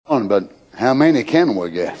but how many can we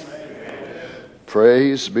get?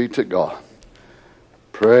 Praise be to God.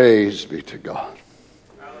 Praise be to God.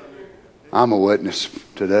 I'm a witness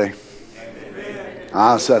today.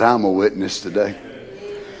 I said I'm a witness today.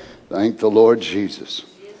 Thank the Lord Jesus.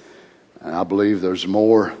 And I believe there's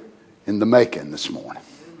more in the making this morning.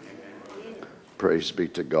 Praise be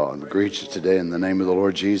to God. We greet you today in the name of the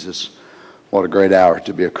Lord Jesus. What a great hour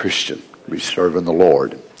to be a Christian, be serving the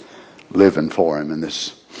Lord, living for Him in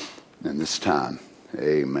this time.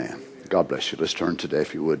 Amen. God bless you. Let's turn today,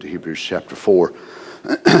 if you would, to Hebrews chapter 4,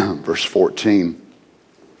 verse 14.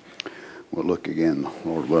 We'll look again,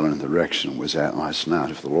 Lord willing, in the direction we was at last night,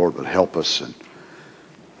 if the Lord would help us.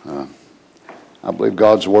 And I believe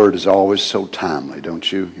God's Word is always so timely,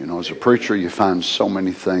 don't you? You know, as a preacher, you find so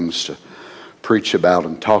many things to preach about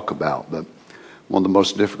and talk about, but one of the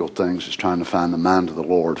most difficult things is trying to find the mind of the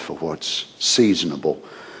Lord for what's seasonable,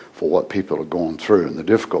 for what people are going through. And the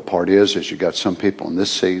difficult part is you got some people in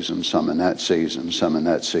this season, some in that season, some in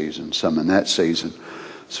that season, some in that season.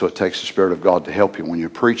 So it takes the Spirit of God to help you when you're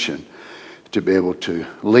preaching, to be able to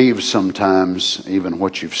leave sometimes even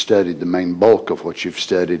what you've studied, the main bulk of what you've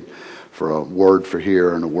studied, for a word for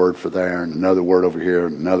here and a word for there and another word over here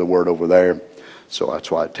and another word over there. So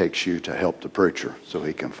that's why it takes you to help the preacher so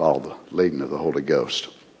he can follow the leading of the Holy Ghost.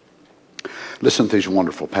 Listen to these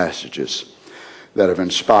wonderful passages that have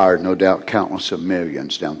inspired, no doubt, countless of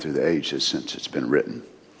millions down through the ages since it's been written.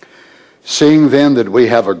 Seeing then that we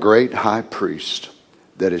have a great high priest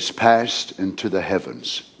that is passed into the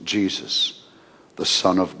heavens, Jesus, the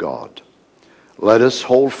Son of God, let us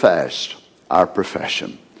hold fast our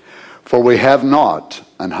profession. For we have not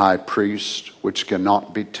an high priest which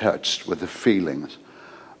cannot be touched with the feelings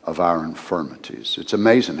of our infirmities. It's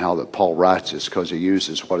amazing how that Paul writes this, because he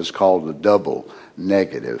uses what is called a double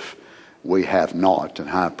negative. We have not an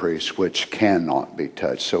high priest which cannot be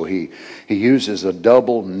touched. So he uses a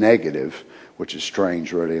double negative, which is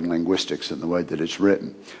strange really in linguistics in the way that it's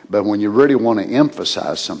written. But when you really want to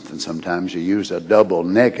emphasize something, sometimes you use a double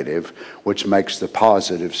negative, which makes the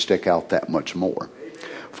positive stick out that much more.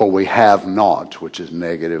 For we have not, which is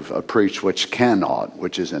negative, a priest which cannot,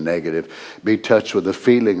 which is a negative, be touched with the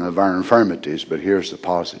feeling of our infirmities. But here's the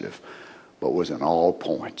positive. But was in all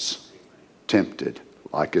points tempted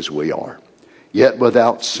like as we are, yet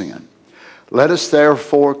without sin. Let us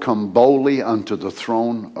therefore come boldly unto the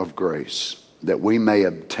throne of grace, that we may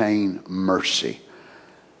obtain mercy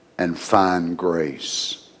and find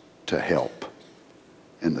grace to help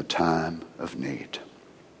in the time of need.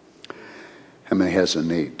 How many has a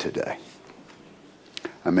need today?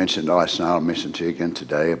 I mentioned last night, I'll mention to you again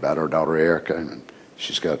today about our daughter Erica, and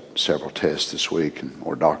she's got several tests this week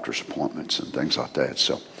or doctor's appointments and things like that.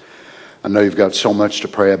 So I know you've got so much to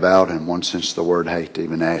pray about. In one sense, the word hate to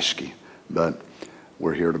even ask you, but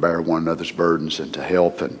we're here to bear one another's burdens and to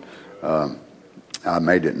help. And I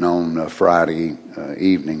made it known Friday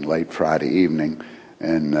evening, late Friday evening,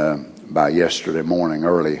 and by yesterday morning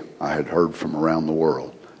early, I had heard from around the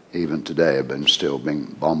world. Even today, I've been still being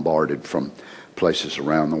bombarded from places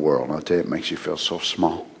around the world. And I tell you, it makes you feel so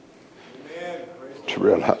small. Amen. To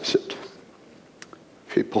realize it.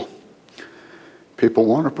 People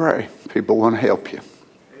want to pray. People want to help you.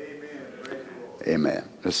 Amen. Amen.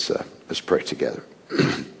 Let's pray together.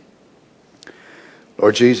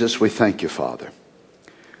 Lord Jesus, we thank you, Father.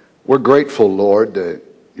 We're grateful, Lord, that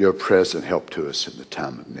you're present help to us in the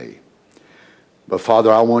time of need. But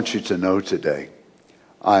Father, I want you to know today,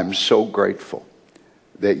 I'm so grateful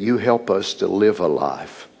that you help us to live a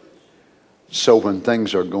life so when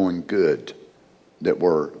things are going good, that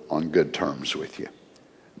we're on good terms with you.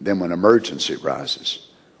 Then when emergency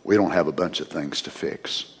rises, we don't have a bunch of things to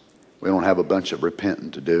fix. We don't have a bunch of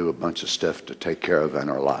repenting to do, a bunch of stuff to take care of in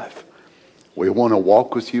our life. We want to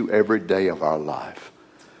walk with you every day of our life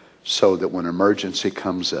so that when emergency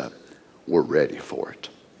comes up, we're ready for it.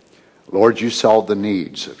 Lord, you saw the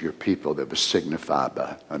needs of your people that was signified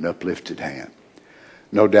by an uplifted hand.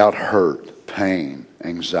 No doubt hurt, pain,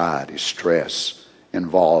 anxiety, stress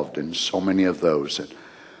involved in so many of those. And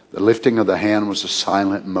the lifting of the hand was a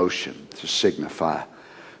silent motion to signify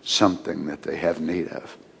something that they have need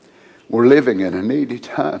of. We're living in a needy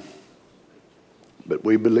time. But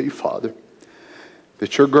we believe, Father,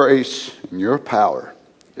 that your grace and your power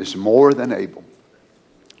is more than able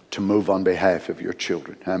to move on behalf of your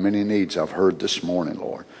children. How many needs I've heard this morning,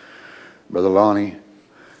 Lord. Brother Lonnie,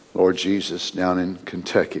 Lord Jesus, down in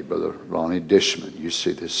Kentucky, Brother Lonnie Dishman, you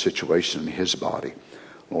see this situation in his body.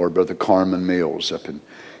 Lord, Brother Carmen Mills up in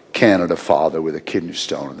Canada, Father, with a kidney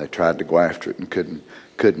stone, and they tried to go after it and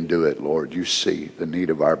couldn't do it, Lord. You see the need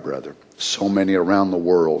of our brother. So many around the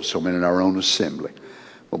world, so many in our own assembly.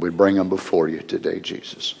 But we bring them before you today,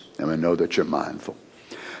 Jesus. And we know that you're mindful.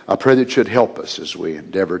 I pray that you'd help us as we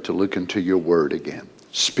endeavor to look into your word again.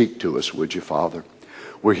 Speak to us, would you, Father?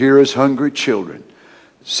 We're here as hungry children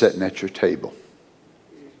sitting at your table.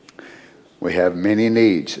 We have many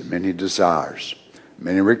needs and many desires,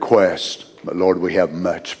 many requests. But Lord, we have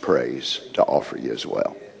much praise to offer you as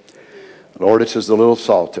well. Lord, it's as the little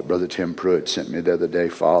thought that Brother Tim Pruitt sent me the other day,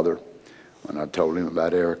 Father, when I told him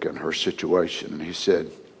about Erica and her situation. And he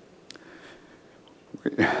said,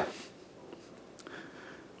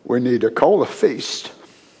 we need to call a feast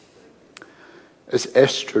as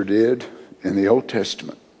Esther did in the Old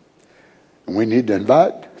Testament. And we need to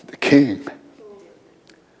invite the king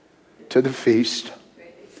to the feast.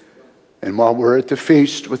 And while we're at the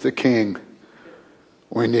feast with the king,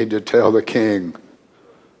 we need to tell the king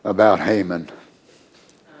about Haman.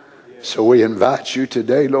 So we invite you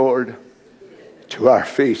today, Lord, to our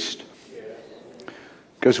feast.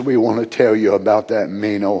 Because we want to tell you about that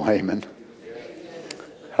mean old Haman.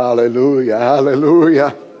 Hallelujah,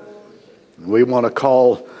 hallelujah. We want to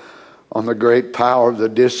call on the great power of the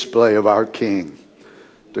display of our King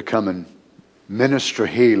to come and minister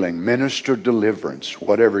healing, minister deliverance,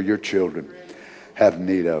 whatever your children have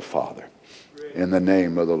need of, Father. In the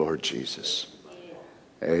name of the Lord Jesus.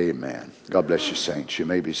 Amen. God bless you, saints. You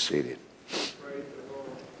may be seated.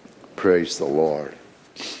 Praise the Lord.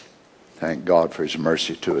 Thank God for his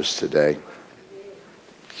mercy to us today.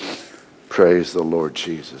 Praise the Lord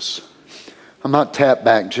Jesus. I might tap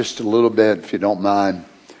back just a little bit, if you don't mind,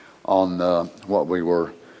 on what we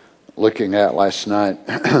were looking at last night.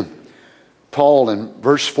 Paul in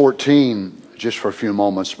verse 14, just for a few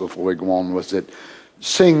moments before we go on with it,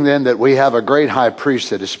 seeing then that we have a great high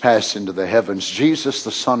priest that has passed into the heavens, Jesus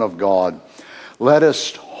the Son of God, let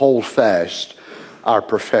us hold fast our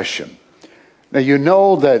profession. Now you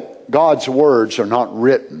know that God's words are not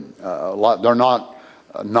written. They're not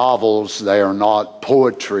novels, they are not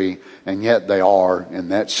poetry, and yet they are. In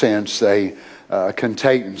that sense, they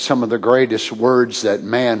contain some of the greatest words that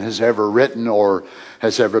man has ever written or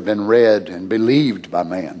has ever been read and believed by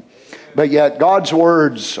man. But yet God's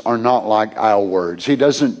words are not like our words. He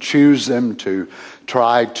doesn't choose them to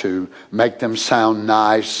try to make them sound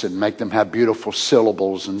nice and make them have beautiful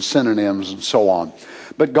syllables and synonyms and so on.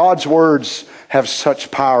 But God's words have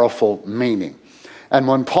such powerful meaning. And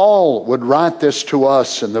when Paul would write this to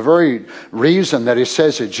us, and the very reason that he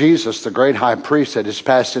says that Jesus, the great high priest that has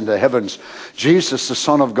passed into the heavens, Jesus, the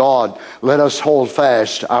Son of God, let us hold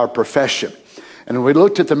fast our profession. And we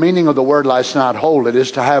looked at the meaning of the word last night, hold. It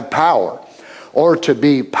is to have power or to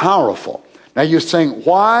be powerful. Now you think,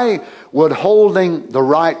 why would holding the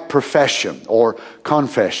right profession or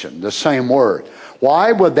confession, the same word,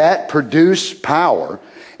 why would that produce power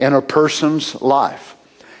in a person's life?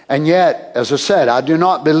 And yet, as I said, I do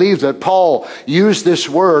not believe that Paul used this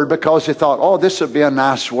word because he thought, oh, this would be a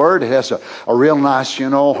nice word. It has a real nice,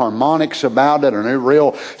 harmonics about it and a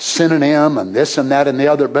real synonym and this and that and the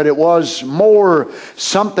other. But it was more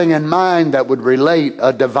something in mind that would relate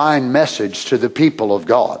a divine message to the people of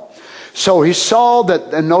God. So he saw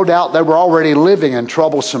that, and no doubt they were already living in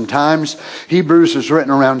troublesome times. Hebrews is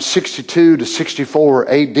written around 62 to 64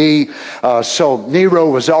 AD. So Nero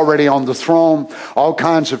was already on the throne. All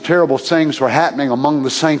kinds of terrible things were happening among the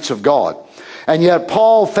saints of God. And yet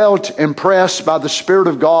Paul felt impressed by the Spirit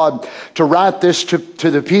of God to write this to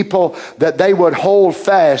the people, that they would hold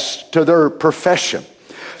fast to their profession.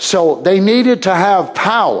 So they needed to have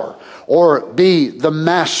power, or be the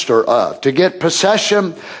master of. To get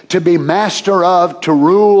possession, to be master of, to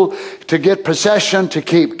rule, to get possession, to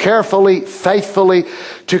keep carefully, faithfully,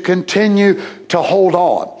 to continue to hold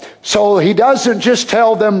on. So he doesn't just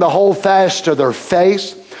tell them to hold fast to their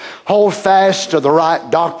faith, hold fast to the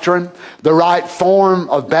right doctrine, the right form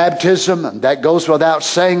of baptism, and that goes without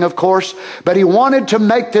saying, of course. But he wanted to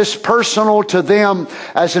make this personal to them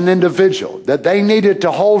as an individual, that they needed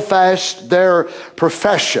to hold fast their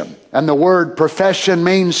profession. And the word profession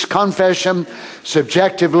means confession,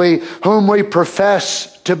 subjectively, whom we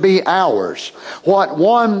profess to be ours. What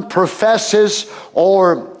one professes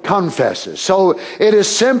or confesses. So it is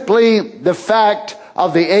simply the fact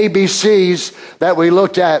of the ABCs that we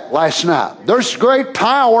looked at last night. There's great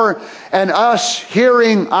power in us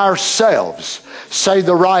hearing ourselves say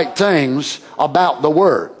the right things about the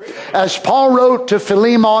Word. As Paul wrote to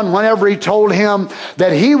Philemon whenever he told him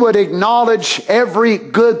that he would acknowledge every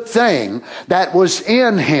good thing that was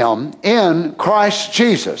in him in Christ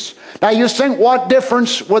Jesus. Now you think, what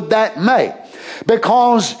difference would that make?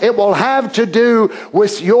 Because it will have to do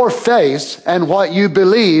with your faith and what you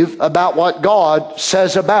believe about what God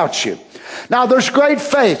says about you. Now, there's great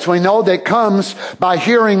faith, we know, that comes by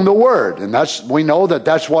hearing the Word. And we know that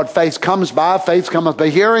that's what faith comes by. Faith cometh by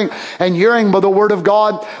hearing, and hearing by the Word of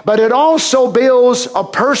God. But it also builds a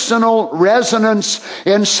personal resonance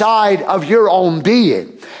inside of your own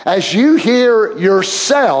being. As you hear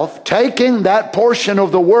yourself taking that portion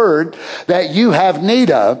of the Word that you have need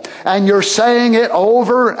of, and you're saying it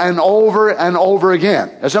over and over and over again.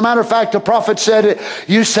 As a matter of fact, the prophet said it,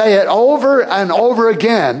 you say it over and over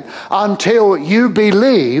again until you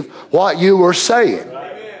believe what you were saying.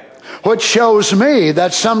 Which shows me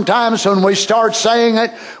that sometimes when we start saying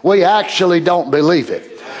it, we actually don't believe it.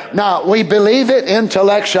 Now, we believe it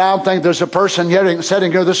intellectually. I don't think there's a person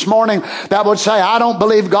sitting here this morning that would say, I don't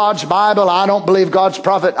believe God's Bible, I don't believe God's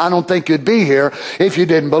prophet. I don't think you'd be here if you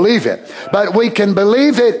didn't believe it. But we can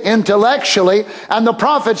believe it intellectually, and the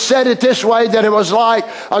prophet said it this way, that it was like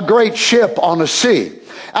a great ship on a sea.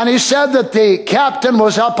 And he said that the captain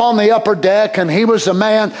was up on the upper deck, and he was the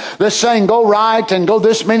man that's saying, go right and go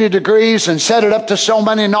this many degrees and set it up to so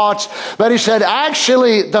many knots. But he said,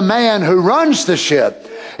 actually, the man who runs the ship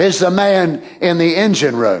is the man in the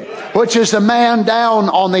engine room, which is the man down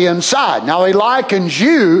on the inside. Now, he likens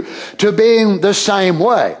you to being the same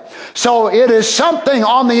way. So it is something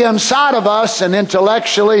on the inside of us, and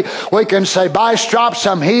intellectually we can say, by stripes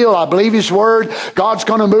I'm healed. I believe His Word. God's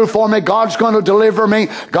going to move for me. God's going to deliver me.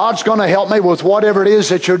 God's going to help me with whatever it is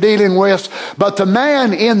that you're dealing with. But the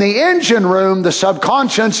man in the engine room, the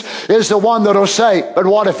subconscious, is the one that will say, but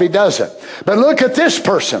what if he doesn't? But look at this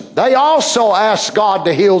person. They also asked God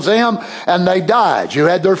to heal them, and they died. You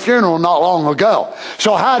had their funeral not long ago.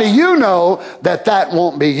 So how do you know that that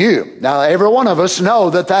won't be you? Now, every one of us know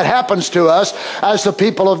that that happens to us as the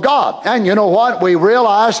people of God. And you know what? We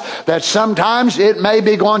realize that sometimes it may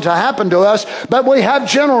be going to happen to us, but we have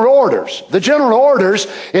general orders. The general orders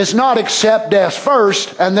is not accept death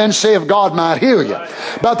first and then see if God might heal you.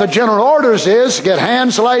 But the general orders is get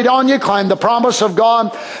hands laid on you, claim the promise of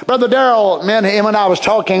God. Brother Darrell, him and I was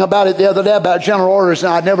talking about it the other day about general orders,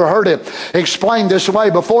 and I'd never heard it explained this way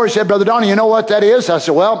before. He said, Brother Donnie, you know what that is? I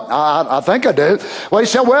said, well, I think I do. Well, he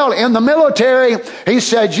said, well, in the military, he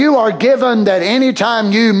said, you are given that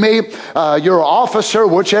anytime you meet your officer,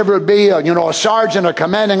 whichever it be, a sergeant, a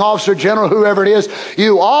commanding officer, general, whoever it is,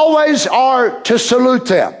 you always are to salute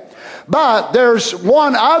them. But there's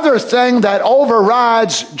one other thing that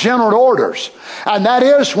overrides general orders, and that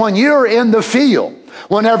is when you're in the field,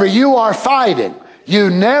 whenever you are fighting, you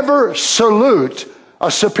never salute a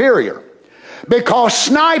superior, because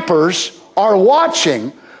snipers are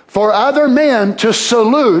watching for other men to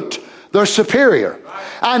salute their superior.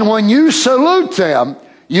 And when you salute them,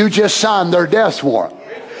 you just sign their death warrant.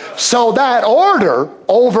 So that order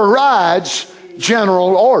overrides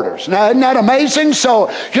general orders. Now, isn't that amazing? So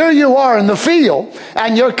here you are in the field,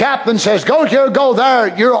 and your captain says, go here, go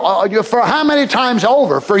there. You're for how many times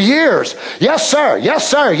over? For years. Yes, sir. Yes,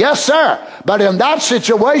 sir. Yes, sir. But in that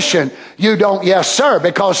situation, you don't yes, sir,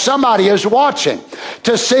 because somebody is watching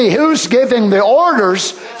to see who's giving the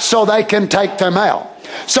orders so they can take them out.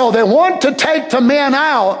 So they want to take the men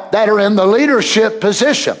out that are in the leadership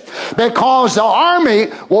position, because the army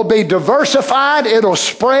will be diversified. It'll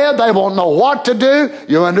spread. They won't know what to do.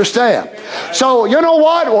 You understand? So you know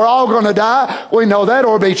what? We're all going to die. We know that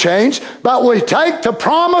or be changed. But we take the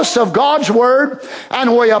promise of God's Word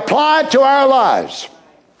and we apply it to our lives.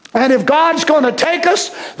 And if God's going to take us,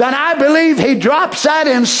 then I believe He drops that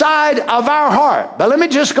inside of our heart. But let me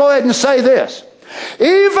just go ahead and say this.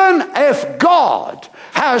 Even if God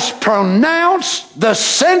has pronounced the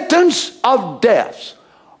sentence of death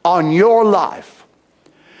on your life,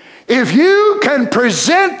 if you can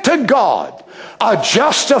present to God a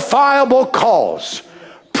justifiable cause,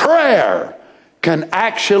 prayer can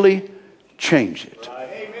actually change it.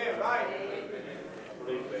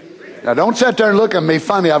 Now, don't sit there and look at me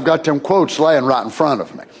funny. I've got them quotes laying right in front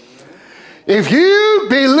of me. If you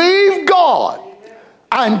believe God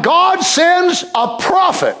and God sends a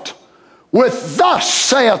prophet with "Thus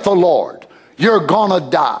saith the Lord," you're going to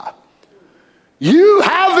die. You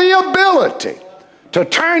have the ability to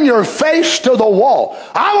turn your face to the wall.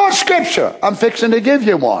 I want scripture. I'm fixing to give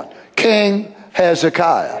you one. King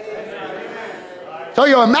Hezekiah. So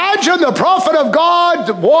you imagine the prophet of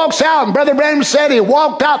God walks out, and Brother Branham said he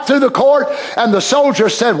walked out through the court, and the soldier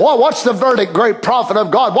said, well, what's the verdict, great prophet of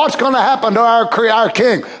God? What's going to happen to our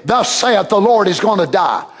king? Thus saith the Lord, he's going to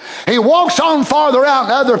die. He walks on farther out,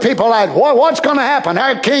 and other people are like, what's going to happen?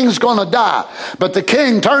 Our king's going to die. But the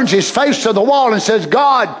king turns his face to the wall and says,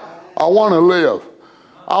 God, I want to live.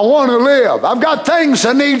 I want to live. I've got things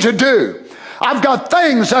I need to do. I've got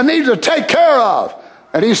things I need to take care of.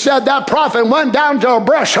 And he said that prophet went down to a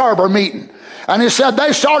brush harbor meeting. And he said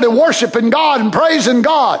they started worshiping God and praising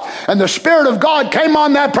God. And the Spirit of God came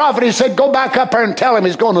on that prophet. He said, go back up there and tell him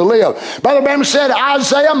he's going to live. Brother Branham said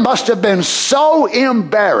Isaiah must have been so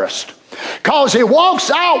embarrassed, because he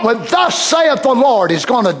walks out with thus saith the Lord, he's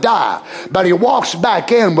going to die. But he walks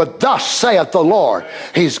back in with thus saith the Lord,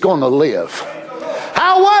 he's going to live.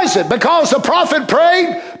 How was it? Because the prophet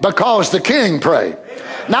prayed? Because the king prayed.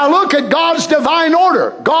 Now look at God's divine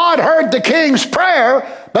order. God heard the king's prayer,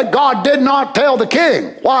 but God did not tell the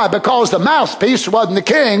king. Why? Because the mouthpiece wasn't the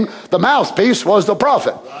king, the mouthpiece was the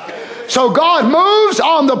prophet. So God moves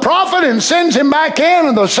on the prophet and sends him back in,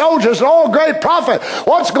 and the soldiers, oh great prophet,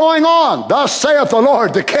 what's going on? Thus saith the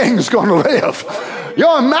Lord, the king's going to live.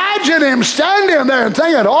 You imagine him standing there and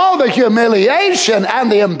thinking all the humiliation and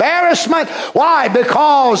the embarrassment. Why?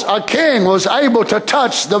 Because a king was able to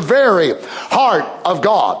touch the very heart of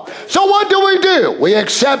God. So what do? We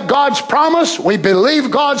accept God's promise. We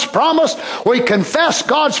believe God's promise. We confess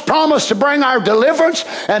God's promise to bring our deliverance.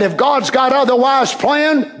 And if God's got otherwise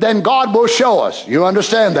planned, then God will show us. You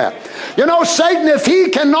understand that? You know, Satan, if he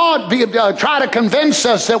cannot try to convince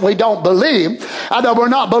us that we don't believe, that we're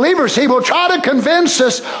not believers, he will try to convince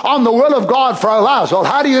us on the will of God for our lives. Well,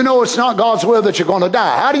 how do you know it's not God's will that you're going to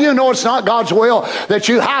die? How do you know it's not God's will that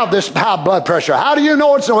you have this high blood pressure? How do you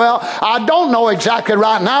know it's, well, I don't know exactly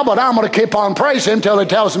right now, but I'm going to keep on praising until he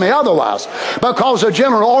tells me otherwise. Because the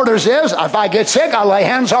general orders is, if I get sick, I lay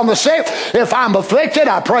hands on the sick. If I'm afflicted,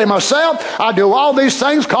 I pray myself. I do all these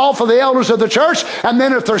things, call for the elders of the church, and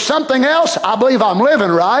then if there's something else, I believe I'm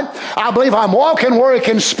living right. I believe I'm walking where he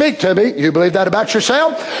can speak to me. You believe that about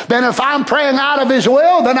yourself? Then if I'm praying out of his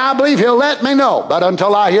will, then I believe he'll let me know. But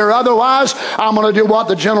until I hear otherwise, I'm going to do what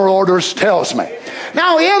the general orders tells me.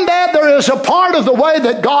 Now in that there is a part of the way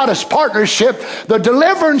that God has partnership, the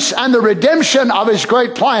deliverance and the redemption of his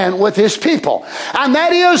great plan with his people. And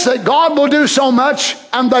that is that God will do so much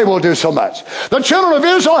and they will do so much. The children of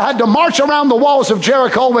Israel had to march around the walls of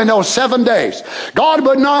Jericho in those 7 days. God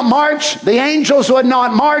would not march. The angels would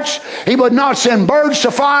not march. He would not send birds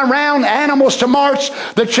to fly around, animals to march.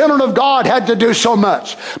 The children of God had to do so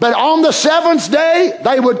much. But on the seventh day,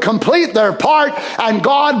 they would complete their part and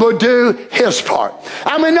God would do his part.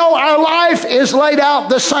 And we know our life is laid out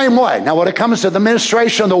the same way. Now when it comes to the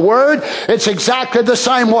ministration of the word, it's exactly the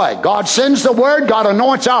same way. God sends the word. God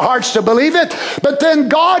anoints our hearts to believe it. But then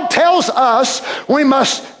God tells us we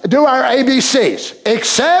must do our ABCs.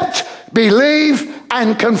 Accept, believe,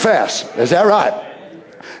 and confess. Is that right?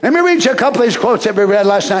 Let me read you a couple of these quotes that we read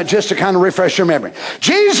last night just to kind of refresh your memory.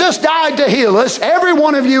 Jesus died to heal us. Every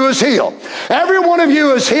one of you is healed. Every one of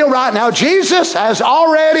you is healed right now. Jesus has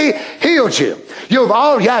already healed you. You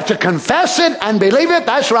have to confess it and believe it.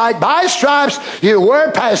 That's right. By stripes you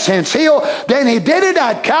were past tense healed. Then he did it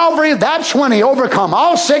at Calvary. That's when he overcome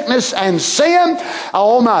all sickness and sin.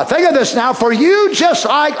 Oh my. Think of this now. For you, just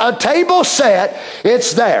like a table set,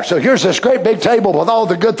 it's there. So here's this great big table with all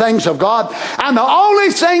the good things of God. And the only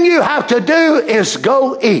thing you have to do is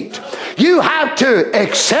go eat. You have to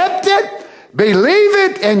accept it, believe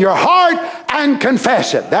it in your heart, and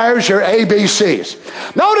confess it. There's your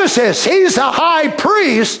ABCs. Notice this. He's the high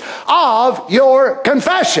priest of your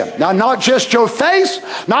confession. Now, not just your face,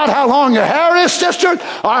 not how long your hair is, sister. All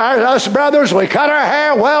right, us brothers, we cut our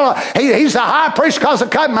hair. Well, he's the high priest because of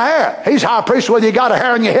cutting my hair. He's high priest whether you got a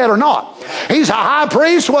hair on your head or not. He's a high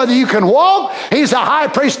priest whether you can walk. He's a high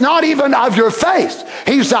priest not even of your faith.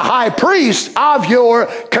 He's the high priest of your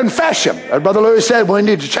confession. As Brother Lewis said, we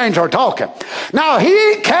need to change our talking. Now,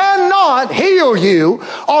 he cannot heal you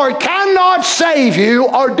or cannot save you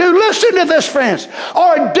or do, listen to this, friends,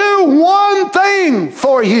 or do one thing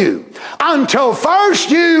for you until first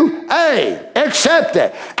you, A, accept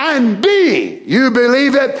it, and B, you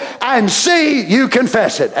believe it, and C, you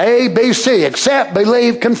confess it. A, B, C. Accept,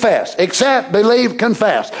 believe, confess. Accept, believe,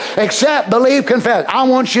 confess. Accept, believe, confess. I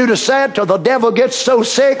want you to say it till the devil gets so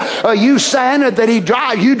sick you saying it that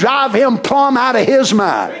you drive him plumb out of his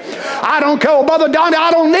mind. I don't care, Brother Donnie, I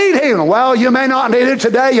don't need healing. Well, you may not need it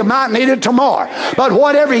today, you might need it tomorrow. But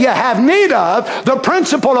whatever you have need of, the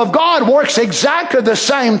principle of God works exactly the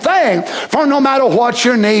same thing for no matter what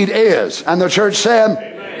your need is. And the church said,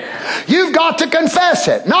 you've got to confess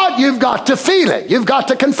it. Not you've got to feel it. You've got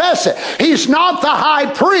to confess it. He's not the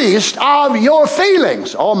high priest of your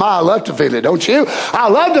feelings. Oh my, I love to feel it, don't you? I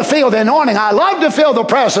love to feel the anointing. I love to feel the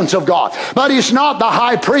presence of God. But he's not the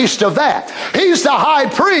high priest of that. He's the high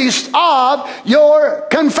priest of your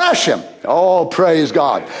confession. Oh, praise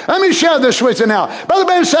God. Let me share this with you now. Brother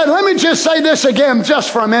Ben said, let me just say this again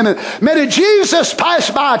just for a minute. Jesus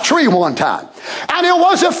passed by a tree one time. And it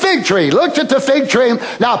was a fig tree. He looked at the fig tree.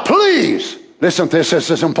 Now please, listen to this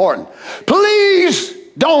is important. Please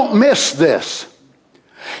don't miss this.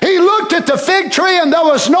 He looked at the fig tree and there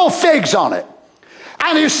was no figs on it.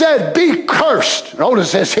 And he said, be cursed.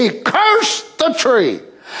 Notice this, he cursed the tree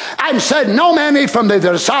and said, no man eat from thee.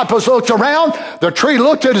 The disciples looked around. The tree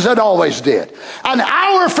looked as it always did. An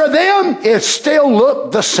hour for them, it still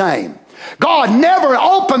looked the same. God never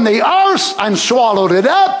opened the earth and swallowed it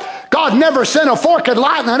up. God never sent a forked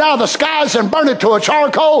lightning out of the skies and burned it to a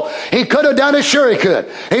charcoal. He could have done it, sure he could.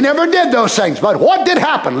 He never did those things. But what did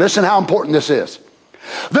happen? Listen how important this is.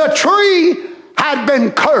 The tree had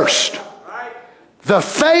been cursed. The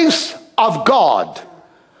face of God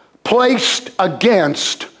placed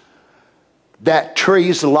against that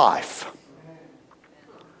tree's life.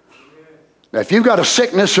 Now, if you've got a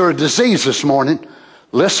sickness or a disease this morning,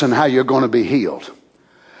 listen how you're going to be healed.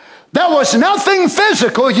 There was nothing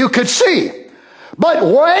physical you could see, but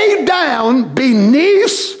way down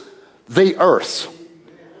beneath the earth,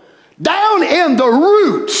 down in the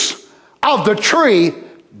roots of the tree,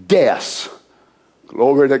 death.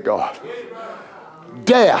 Glory to God.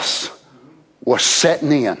 Death was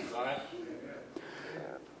setting in.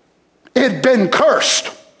 It had been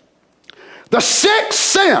cursed. The sixth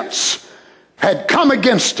sense had come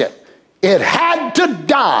against it. It had to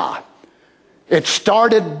die. It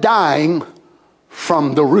started dying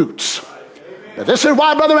from the roots. Now, this is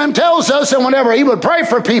why Brother M tells us that whenever he would pray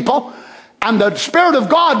for people and the Spirit of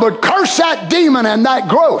God would curse that demon and that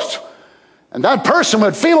growth, and that person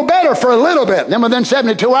would feel better for a little bit. And then within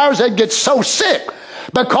 72 hours, they'd get so sick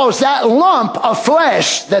because that lump of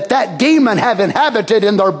flesh that demon had inhabited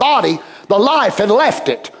in their body, the life had left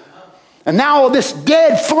it. And now this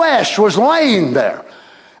dead flesh was laying there.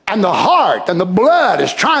 And the heart and the blood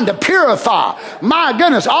is trying to purify. My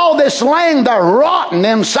goodness, all this laying there rotten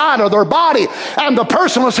inside of their body. And the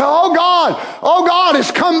person will say, oh God,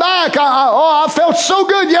 it's come back. I felt so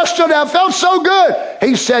good yesterday. I felt so good.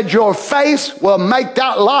 He said, your faith will make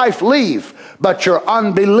that life leave, but your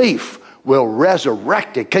unbelief will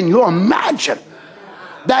resurrect it. Can you imagine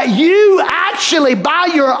that you actually,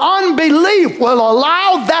 by your unbelief, will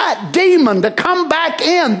allow that demon to come back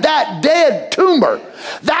in, that dead tumor,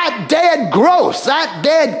 that dead growth, that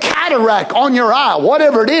dead cataract on your eye,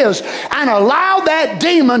 whatever it is, and allow that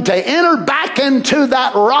demon to enter back into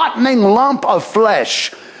that rotting lump of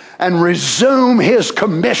flesh and resume his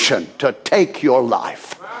commission to take your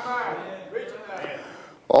life.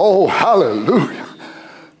 Oh, hallelujah.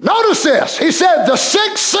 Notice this. He said the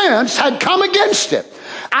sixth sense had come against it,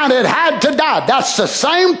 and it had to die. That's the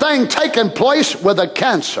same thing taking place with a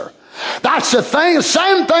cancer. That's the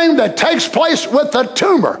same thing that takes place with a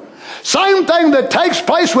tumor. Same thing that takes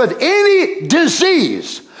place with any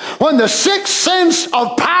disease. When the sixth sense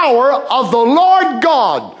of power of the Lord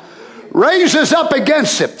God raises up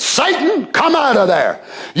against it, Satan, come out of there.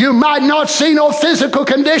 You might not see no physical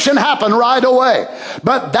condition happen right away,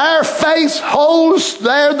 but their faith holds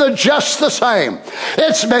there just the same.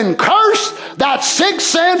 It's been cursed. That sixth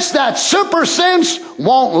sense, that super sense,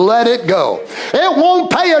 won't let it go. It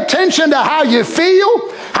won't pay attention to how you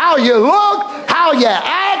feel, how you look, how you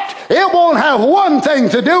act. It won't have one thing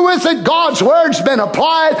to do with it. God's word's been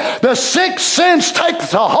applied. The sixth sense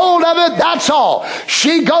takes a hold of it. That's all.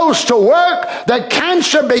 She goes to work. The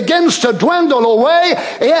cancer begins to dwindle away.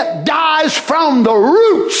 It dies from the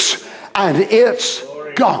roots, and it's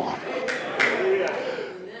gone.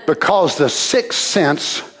 Because the sixth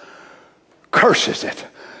sense curses it.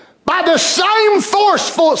 By the same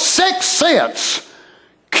forceful sixth sense,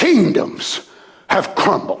 kingdoms have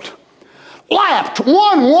crumbled, lapped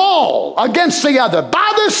one wall against the other.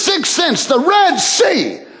 By the sixth sense, the Red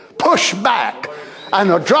Sea pushed back, and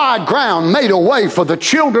the dry ground made a way for the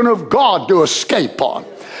children of God to escape on.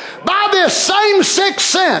 By this same sixth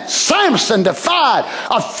sense, Samson defied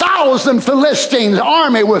 1,000 Philistines'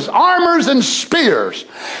 army with armors and spears.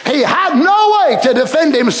 He had no way to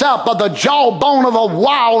defend himself but the jawbone of a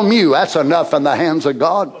wild mule. That's enough in the hands of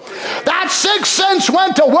God. That sixth sense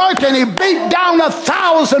went to work, and he beat down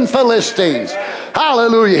 1,000 Philistines.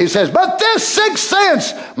 Hallelujah, he says. But this sixth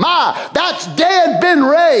sense, that's dead been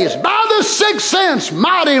raised. By the sixth sense,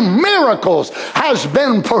 mighty miracles has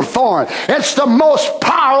been performed. It's the most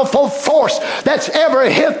powerful force that's ever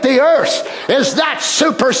hit the earth, is that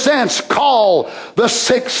super sense called the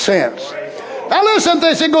sixth sense. Now listen to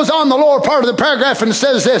this. It goes on the lower part of the paragraph and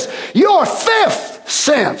says this: your fifth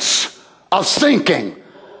sense of thinking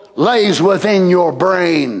lays within your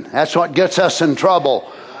brain. That's what gets us in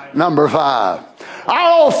trouble. Number 5.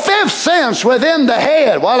 Our old fifth sense within the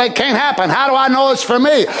head. Well, it can't happen. How do I know it's for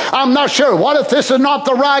me? I'm not sure. What if this is not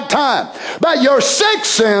the right time? But your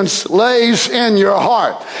sixth sense lays in your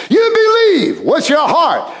heart. You believe with your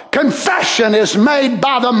heart. Confession is made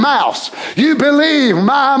by the mouth. You believe,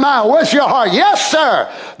 my, with your heart. Yes, sir.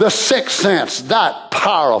 The sixth sense, that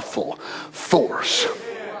powerful force.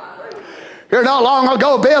 Here not long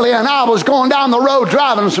ago, Billy and I was going down the road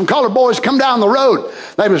driving, and some colored boys come down the road.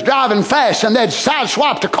 They was driving fast, and they'd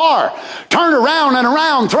sideswiped a car, turned around and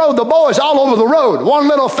around, throwed the boys all over the road. One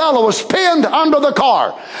little fellow was pinned under the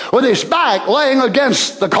car with his back laying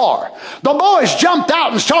against the car. The boys jumped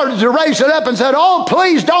out and started to raise it up and said, "Oh,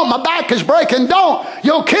 please don't, my back is breaking. Don't,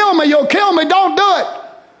 you'll kill me, don't do it."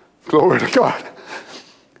 Glory to God.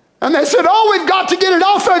 And they said, "Oh, we've got to get it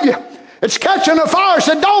off of you. It's catching a fire." I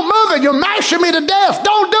said, "Don't move it. You're mashing me to death.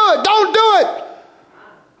 Don't do it. Don't do it."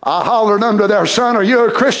 I hollered under there, "Son, are you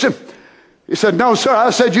a Christian?" He said, "No, sir."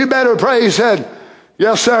 I said, "You better pray." He said,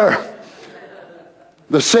 "Yes, sir."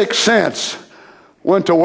 The sixth sense went to work.